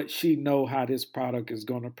what she know how this product is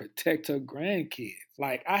going to protect her grandkids.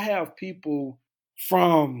 Like I have people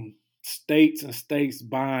from states and states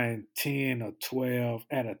buying 10 or 12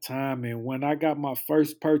 at a time, and when I got my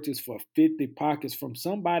first purchase for 50 pockets from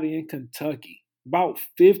somebody in Kentucky, about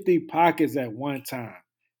 50 pockets at one time,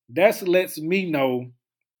 that lets me know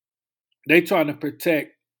they trying to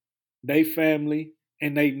protect their family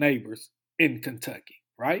and their neighbors in Kentucky,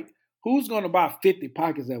 right? Who's going to buy 50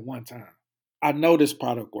 pockets at one time? I know this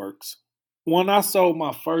product works. When I sold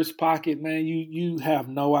my first pocket, man, you have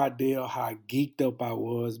no idea how geeked up I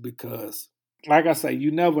was because, like I say,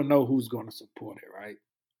 you never know who's going to support it, right?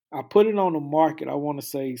 I put it on the market, I want to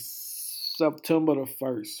say September the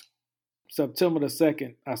 1st. September the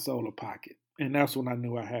 2nd, I sold a pocket. And that's when I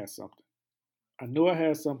knew I had something. I knew I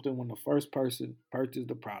had something when the first person purchased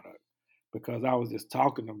the product because I was just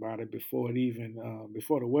talking about it before it even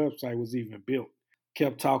before the website was even built.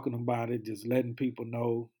 Kept talking about it, just letting people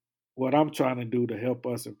know what I'm trying to do to help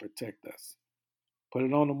us and protect us. Put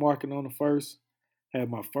it on the market on the first, had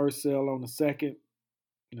my first sale on the second,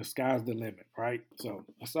 and the sky's the limit, right? So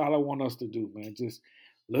that's all I want us to do, man. Just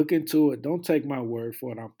look into it. Don't take my word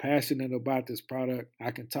for it. I'm passionate about this product.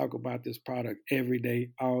 I can talk about this product every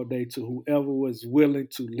day, all day to whoever was willing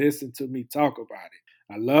to listen to me talk about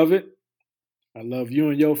it. I love it. I love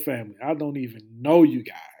you and your family. I don't even know you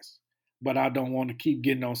guys, but I don't want to keep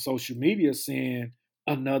getting on social media seeing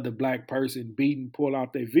another black person beaten, pull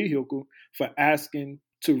out their vehicle for asking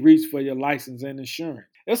to reach for your license and insurance.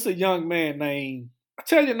 It's a young man named. I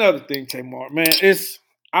tell you another thing, Tamar. Man,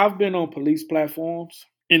 I've been on police platforms,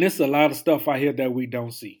 and it's a lot of stuff I hear that we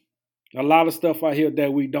don't see. A lot of stuff I hear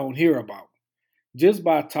that we don't hear about. Just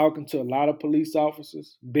by talking to a lot of police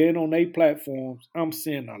officers, being on their platforms, I'm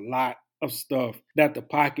seeing a lot of stuff that the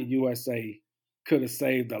Pocket USA could have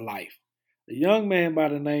saved a life. A young man by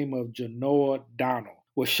the name of Janor Donald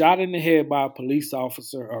was shot in the head by a police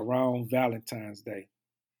officer around Valentine's Day.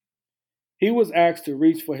 He was asked to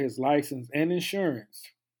reach for his license and insurance.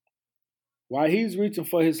 While he's reaching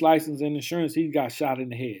for his license and insurance, he got shot in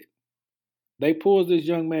the head. They pulled this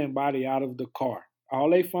young man's body out of the car. All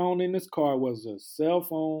they found in this car was a cell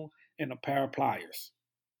phone and a pair of pliers.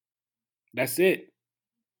 That's it.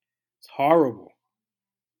 It's horrible.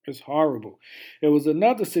 It's horrible. It was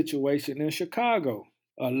another situation in Chicago.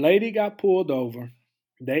 A lady got pulled over.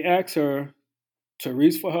 They asked her to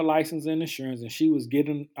reach for her license and insurance, and she was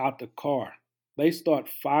getting out the car. They start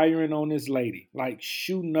firing on this lady, like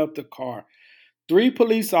shooting up the car. 3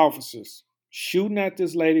 police officers shooting at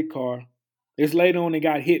this lady car. This lady only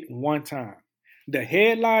got hit one time. The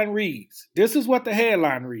headline reads, this is what the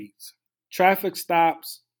headline reads. Traffic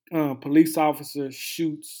stops, police officer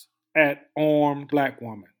shoots at armed black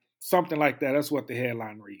woman. Something like that. That's what the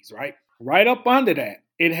headline reads, right? Right up under that,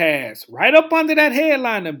 it has, right up under that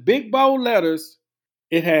headline in big bold letters,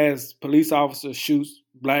 it has police officer shoots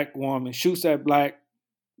at black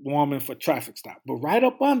woman for traffic stop. But right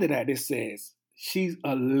up under that, it says she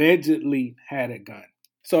allegedly had a gun.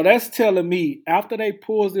 So that's telling me after they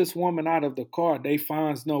pulls this woman out of the car, they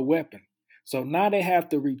finds no weapon. So now they have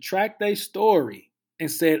to retract their story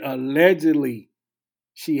and said allegedly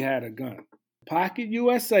she had a gun. Pocket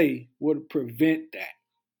USA would prevent that.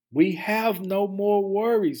 We have no more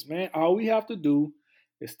worries, man. All we have to do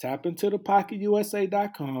is tap into the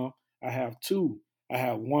pocketusa.com. I have two. I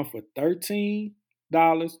have one for $13,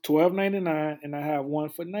 $12.99, and I have one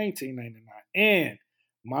for $19.99. And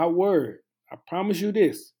my word, I promise you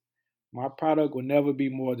this, my product will never be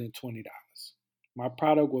more than $20. My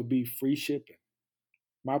product will be free shipping.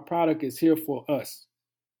 My product is here for us.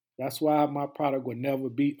 That's why my product will never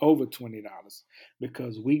be over $20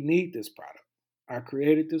 because we need this product. I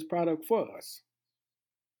created this product for us.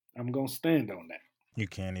 I'm going to stand on that. You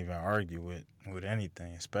can't even argue with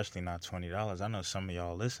anything, especially not $20. I know some of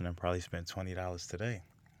y'all listening probably spent $20 today.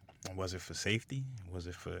 Was it for safety? Was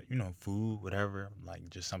it for, food, whatever, like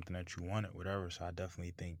just something that you wanted, whatever? So I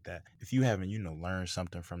definitely think that if you haven't, learned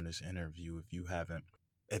something from this interview,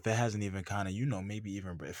 if it hasn't even kind of, maybe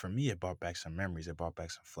even, but for me, it brought back some memories. It brought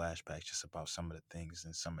back some flashbacks just about some of the things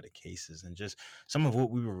and some of the cases and just some of what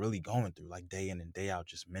we were really going through, like day in and day out,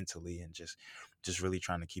 just mentally and just really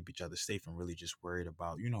trying to keep each other safe and really just worried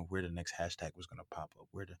about, where the next hashtag was going to pop up,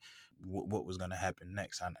 what was going to happen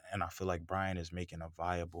next. And I feel like Brian is making a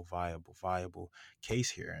viable case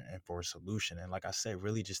here and for a solution. And like I said,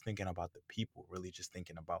 really just thinking about the people, really just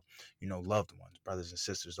thinking about, loved ones, brothers and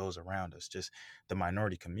sisters, those around us, just the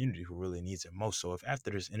minority community who really needs it most. So if after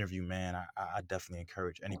this interview, man, I definitely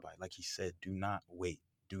encourage anybody, like he said, do not wait.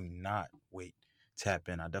 Tap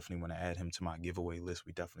in. I definitely want to add him to my giveaway list.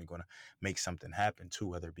 We definitely going to make something happen too,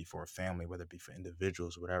 whether it be for a family, whether it be for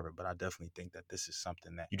individuals, whatever. But I definitely think that this is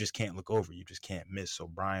something that you just can't look over. You just can't miss. So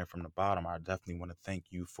Brian, from the bottom, I definitely want to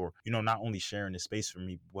thank you for, not only sharing this space for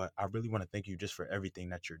me, but I really want to thank you just for everything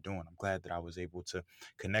that you're doing. I'm glad that I was able to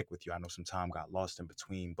connect with you. I know some time got lost in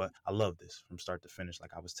between, but I love this from start to finish.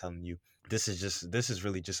 Like I was telling you, this is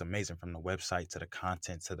really just amazing, from the website to the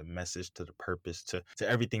content to the message to the purpose to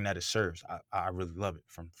everything that it serves. I really love it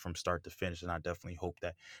from start to finish, and I definitely hope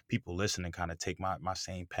that people listen and kind of take my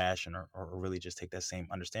same passion or really just take that same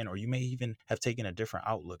understanding, or you may even have taken a different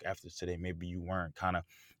outlook after today. Maybe you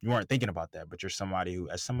weren't thinking about that, but you're somebody who,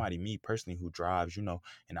 as somebody, me personally, who drives,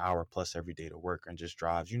 an hour plus every day to work and just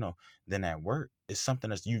drives, then at work, it's something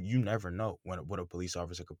that's you never know what a police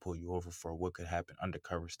officer could pull you over for, what could happen,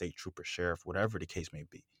 undercover, state trooper, sheriff, whatever the case may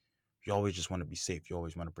be. You always just want to be safe. You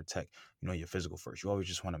always want to protect, your physical first. You always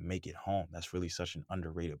just want to make it home. That's really such an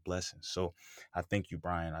underrated blessing. So I thank you,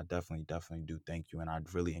 Brian. I definitely do thank you. And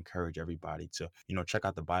I'd really encourage everybody to, check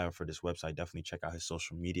out the bio for this website. Definitely check out his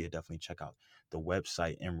social media. Definitely check out the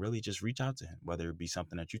website and really just reach out to him, whether it be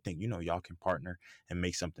something that you think, y'all can partner and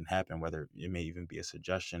make something happen, whether it may even be a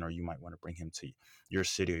suggestion or you might want to bring him to your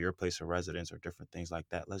city or your place of residence or different things like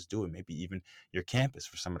that. Let's do it. Maybe even your campus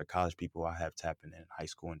for some of the college people I have tapping in high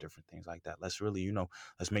school and different things like that. Let's really,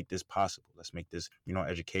 let's make this possible. Let's make this,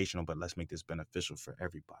 educational, but let's make this beneficial for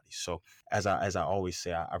everybody. So as I always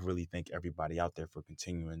say, I really thank everybody out there for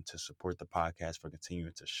continuing to support the podcast, for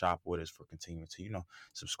continuing to shop with us, for continuing to,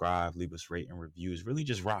 subscribe, leave us rate and reviews, really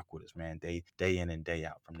just rock with us, man, day in and day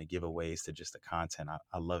out, from the giveaways to just the content.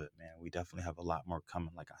 I love it, man. We definitely have a lot more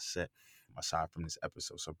coming, like I said, aside from this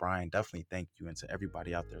episode. So Brian, definitely thank you. And to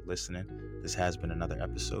everybody out there listening, this has been another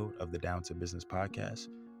episode of the Down to Business podcast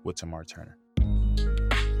with Tamar Turner.